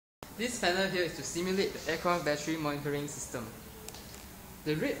This panel here is to simulate the aircraft battery monitoring system.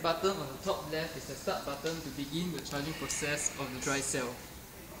 The red button on the top left is the start button to begin the charging process of the dry cell.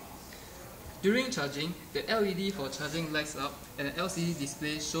 During charging, the LED for charging lights up and the LCD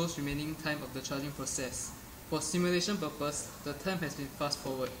display shows remaining time of the charging process. For simulation purpose, the time has been fast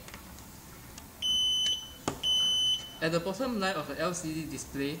forward. At the bottom line of the LCD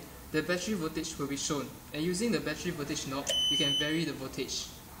display, the battery voltage will be shown, and using the battery voltage knob, you can vary the voltage.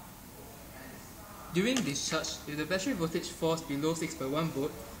 During discharge, if the battery voltage falls below 6.1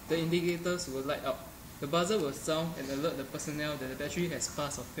 volt, the indicators will light up. The buzzer will sound and alert the personnel that the battery has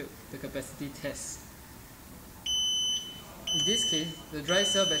passed or failed the capacity test. In this case, the dry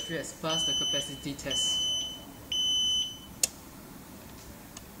cell battery has passed the capacity test.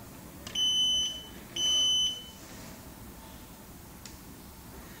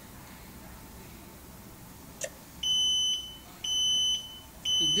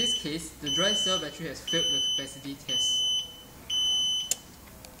 In this case, the dry cell battery has failed the capacity test.